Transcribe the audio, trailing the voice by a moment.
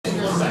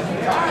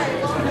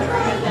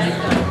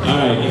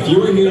you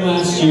were here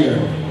last year,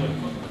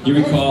 you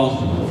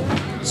recall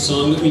the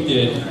song that we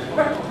did.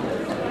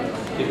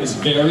 It was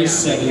very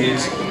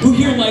 70s. Who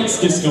here likes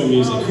disco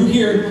music? Who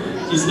here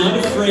is not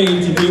afraid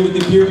to deal with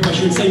the peer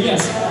pressure and say,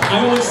 yes,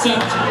 I will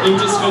accept a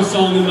disco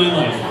song in my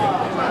life?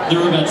 There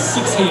were about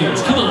 6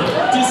 hands. Come on,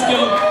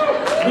 disco.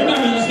 Remember,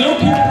 there's no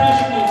peer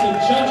pressure. It's a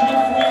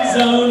judgment-free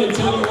zone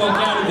until you walk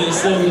out of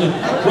this.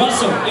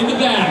 Russell, in the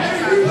back.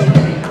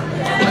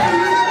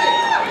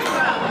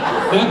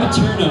 Matt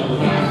Paterno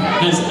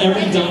has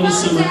every Donna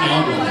Summer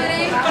album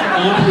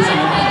on his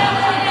iPod.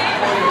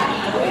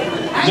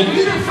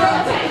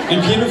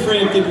 And Peter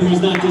Frampton, who is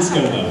not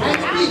disco though.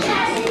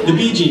 The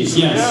Bee Gees,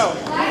 yes.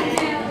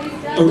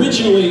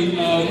 Originally,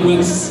 when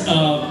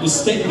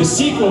the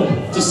sequel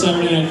to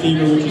Saturday Night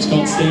Fever, which was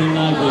called Staying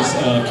Alive, was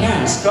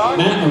cast,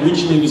 Matt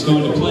originally was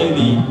going to play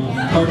the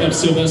part of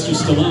Sylvester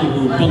Stallone,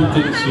 who bumped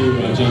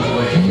into John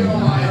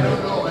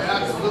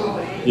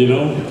Travolta. You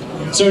know?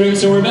 So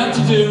we're about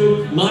to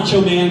do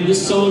Macho Man.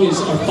 This song is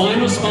our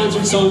final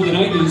sponsored song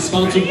tonight. It is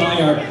sponsored by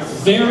our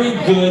very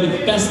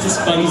good,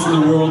 bestest buddies in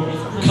the world,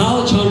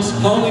 College Hunks,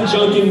 Hauling,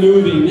 Junk, and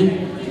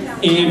Moving.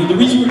 And the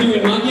reason we're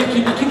doing Macho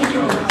Man, can you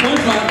do one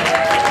clap?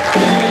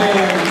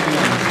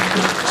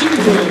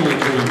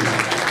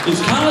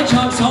 It's College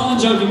Hunks, Hauling,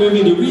 Junk, and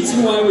Moving. The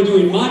reason why we're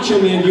doing Macho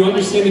Man, you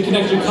understand the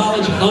connection?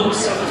 College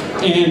Hunks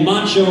and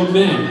Macho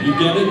Men. You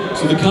get it?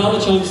 So the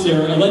College Hunks,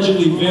 they're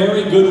allegedly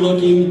very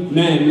good-looking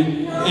men.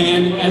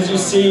 And as you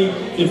see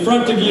in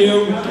front of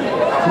you,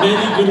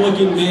 many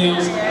good-looking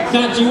males.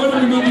 Now, do you want to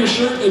remove your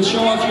shirt and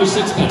show off your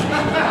 6-pack?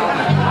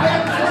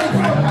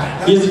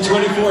 He has a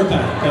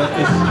 24-pack.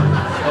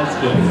 That's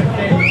good.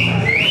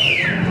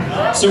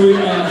 So we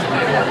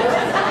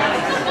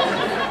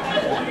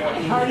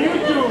how you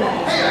doing?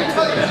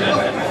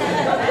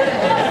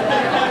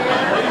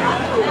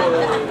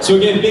 So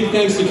again, big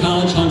thanks to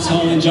College Hunks,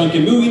 Hauling, Junk,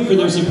 and Moving for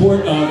their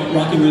support of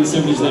Rockin' Win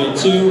 70s Night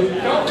 2.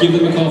 Give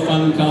them a call,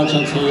 find them,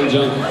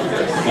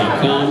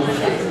 collegehunkshaulingJunk.com.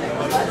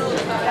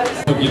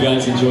 Hope you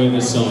guys enjoy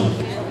this song.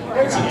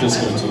 It's a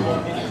disco tune.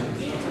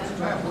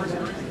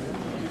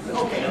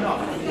 Okay,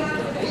 enough.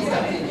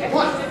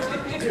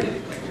 1, 2,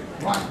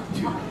 1,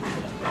 2.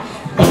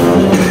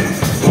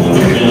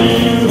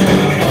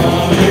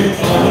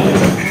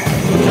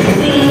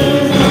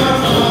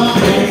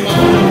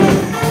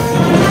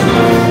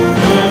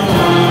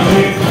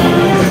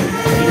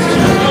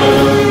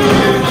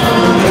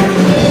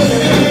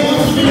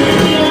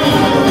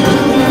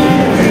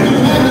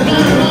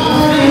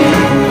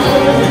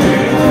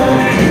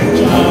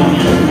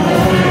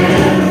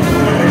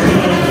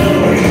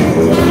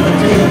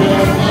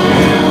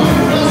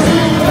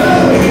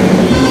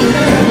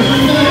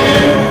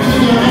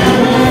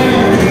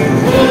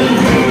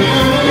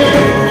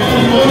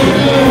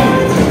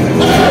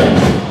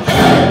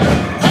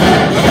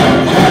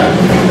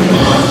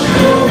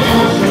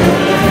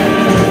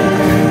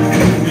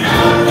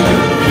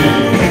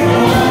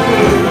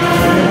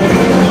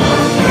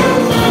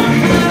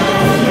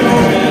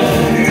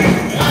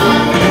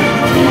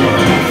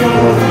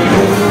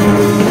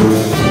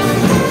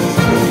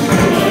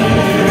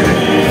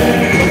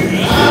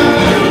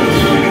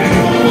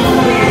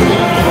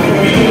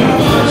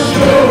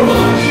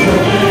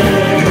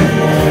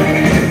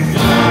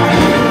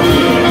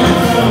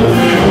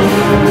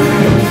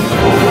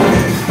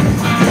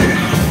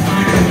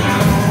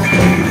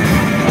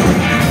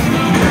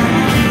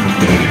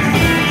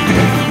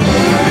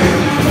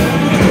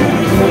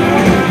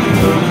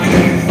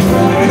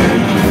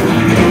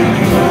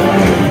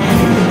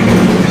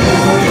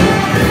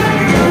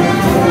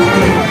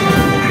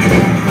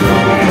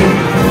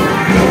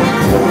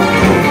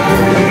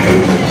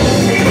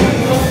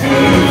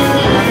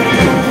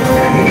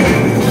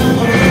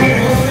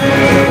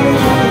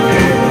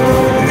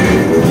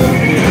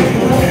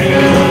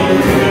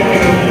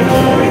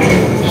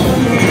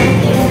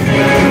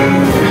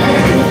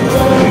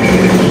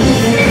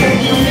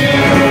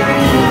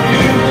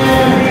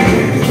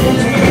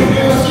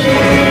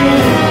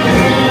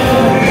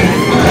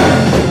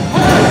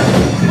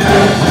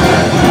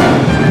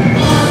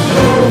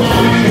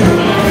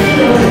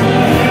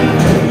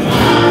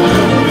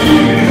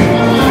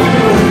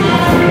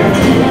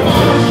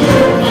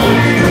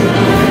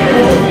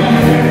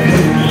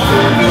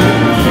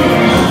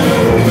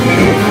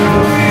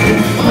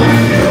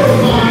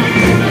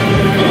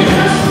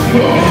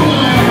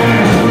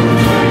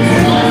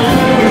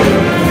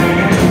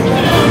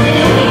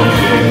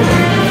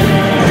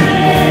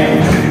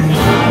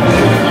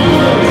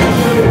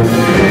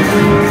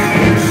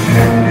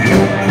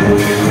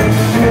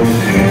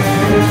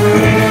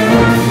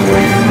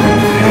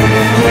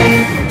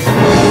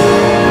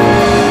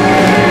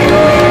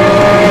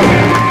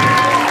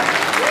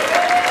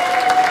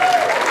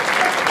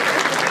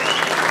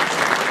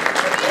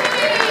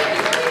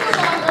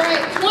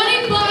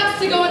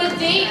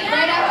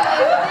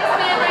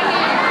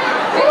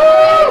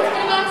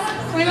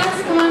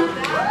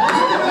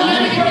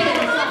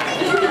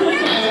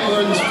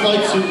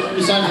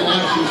 besides the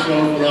action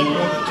show for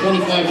like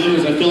 25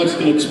 years, I feel like it's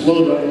going to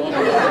explode right now.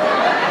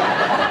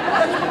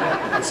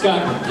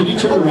 Scott, can you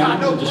turn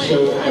around and just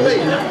show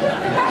everything?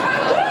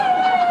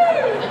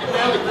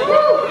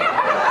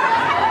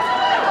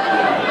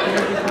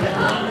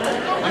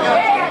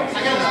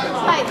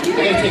 I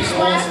gotta take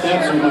small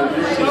steps with my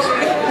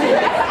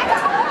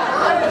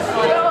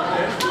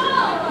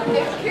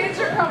If kids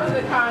are coming to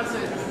the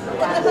concert.